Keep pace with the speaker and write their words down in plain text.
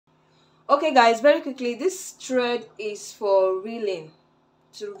Okay guys, very quickly, this thread is for reeling,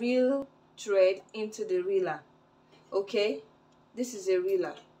 to reel thread into the reeler. Okay, this is a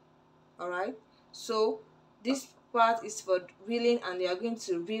reeler. All right, so this part is for reeling, and you are going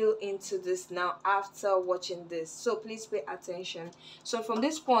to reel into this now after watching this, so please pay attention. So from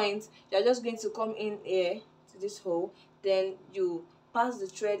this point, you're just going to come in here to this hole, then you pass the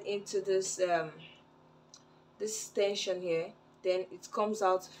thread into this tension here, then it comes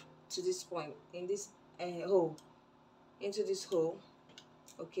out to this point in this hole, into this hole.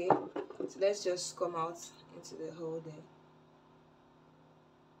 Okay, so let's just come out into the hole there.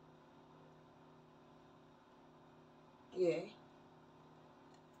 Yeah,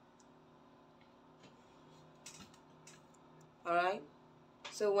 all right,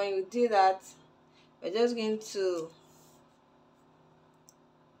 so when you do that, we're just going to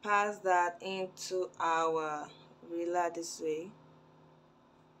pass that into our reeler this way.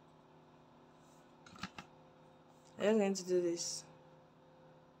 I'm just going to do this.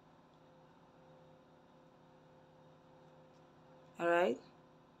 All right,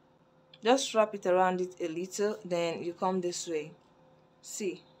 just wrap it around it a little, then you come this way.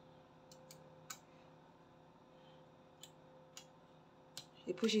 See,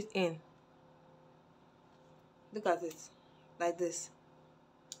 you push it in. Look at it, like this.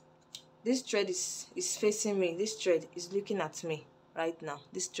 This thread is facing me. This thread is looking at me right now.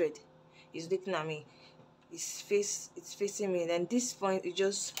 This thread is looking at me. It's facing me. Then this point, you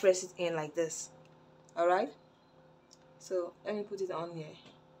just press it in like this. All right, so let me put it on here.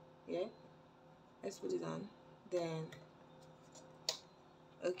 Yeah, let's put it on. Then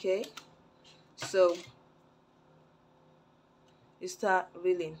okay, so you start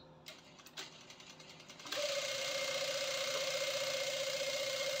reeling.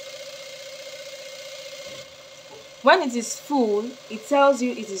 When it is full, it tells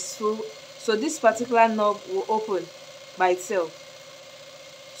you it is full, so this particular knob will open by itself.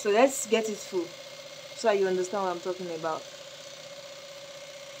 So let's get it full so that you understand what I'm talking about.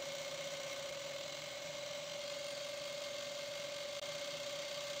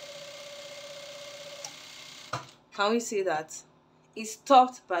 Can we see that? It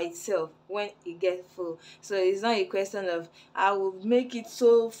stopped by itself when it gets full. So it's not a question of I will make it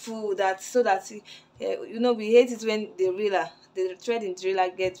so full that we hate it when the thread in the reeler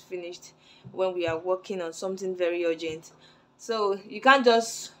gets finished when we are working on something very urgent. So you can't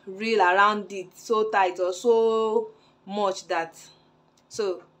just reel around it so tight or so much that,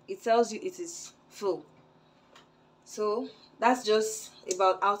 so it tells you it is full. So that's just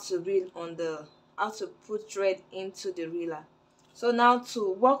about how to reel on how to put thread into the reeler. So now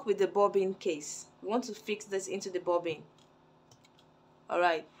to work with the bobbin case, we want to fix this into the bobbin. All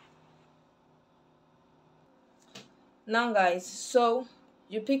right, now guys, so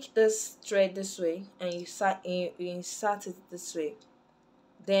you pick this thread this way and you insert it this way.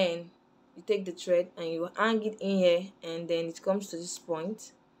 Then you take the thread and you hang it in here, and then it comes to this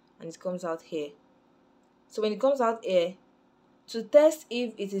point and it comes out here. So when it comes out here, to test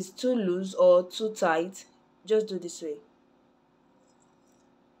if it is too loose or too tight, just do this way.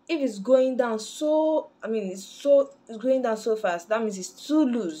 If it's going down it's going down so fast, that means it's too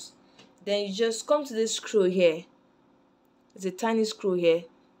loose. Then you just come to this screw here. It's a tiny screw here.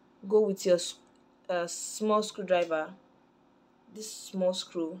 Go with your small screwdriver, this small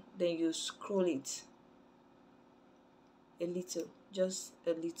screw, then you screw it a little, just a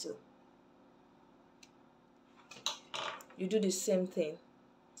little. You do the same thing.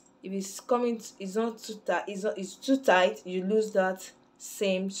 If it's not too tight, it's too tight, you lose that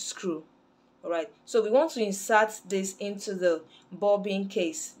same screw. All right, so we want to insert this into the bobbin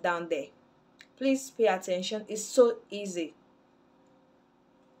case down there. Please pay attention, it's so easy.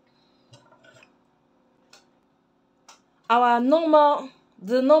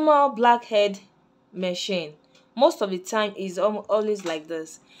 The normal blackhead machine, most of the time is always like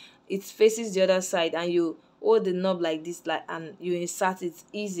this. It faces the other side and you hold the knob like this, and you insert it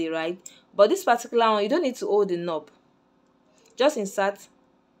easy, right? But this particular one, you don't need to hold the knob. Just insert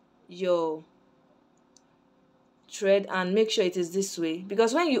your thread and make sure it is this way,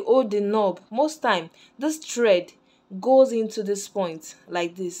 because when you hold the knob, most time this thread goes into this point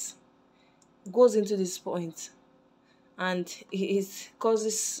like this, goes into this point, and it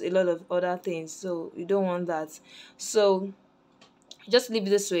causes a lot of other things, so you don't want that. So just leave it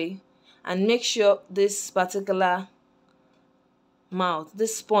this way and make sure this particular mouth,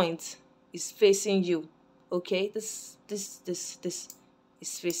 this point, is facing you. Okay, this is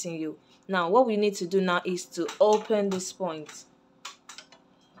facing you. Now what we need to do now is to open this point.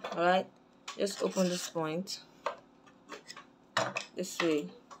 All right, just open this point this way.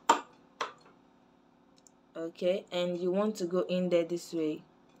 Okay, and you want to go in there this way.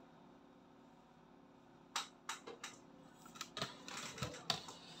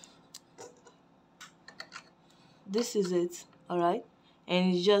 This is it, all right,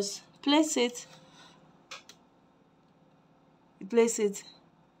 and you just place it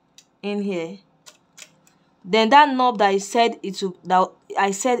in here. Then that knob that I said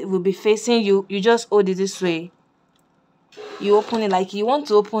it will be facing you, you just hold it this way. You open it like you want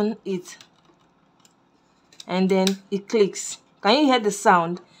to open it, and then it clicks. Can you hear the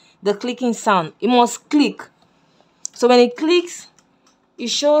sound? The clicking sound. It must click. So when it clicks, it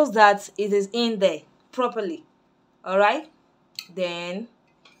shows that it is in there properly. All right, then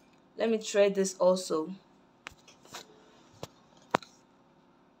let me try this also.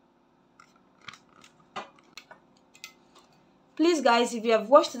 Please guys, if you have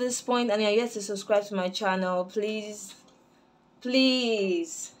watched to this point and you're yet to subscribe to my channel, please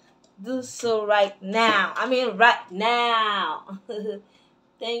do so right now. I mean right now.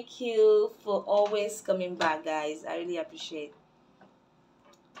 Thank you for always coming back, guys. I really appreciate.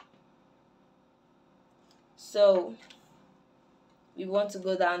 So we want to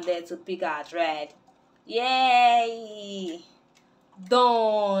go down there to pick our thread. Yay,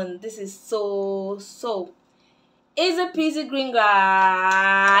 done. This is so easy peasy green,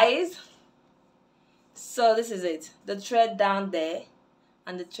 guys. So this is it, the thread down there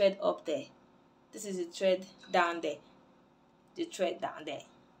and the thread up there. This is the thread down there, the thread down there,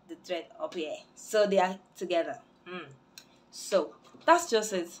 the thread up here, so they are together. So that's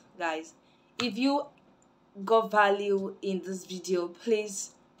just it, guys. If you got value in this video,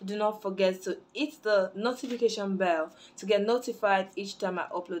 please do not forget to hit the notification bell to get notified each time I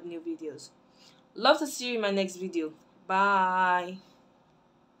upload new videos. Love to see you in my next video. Bye.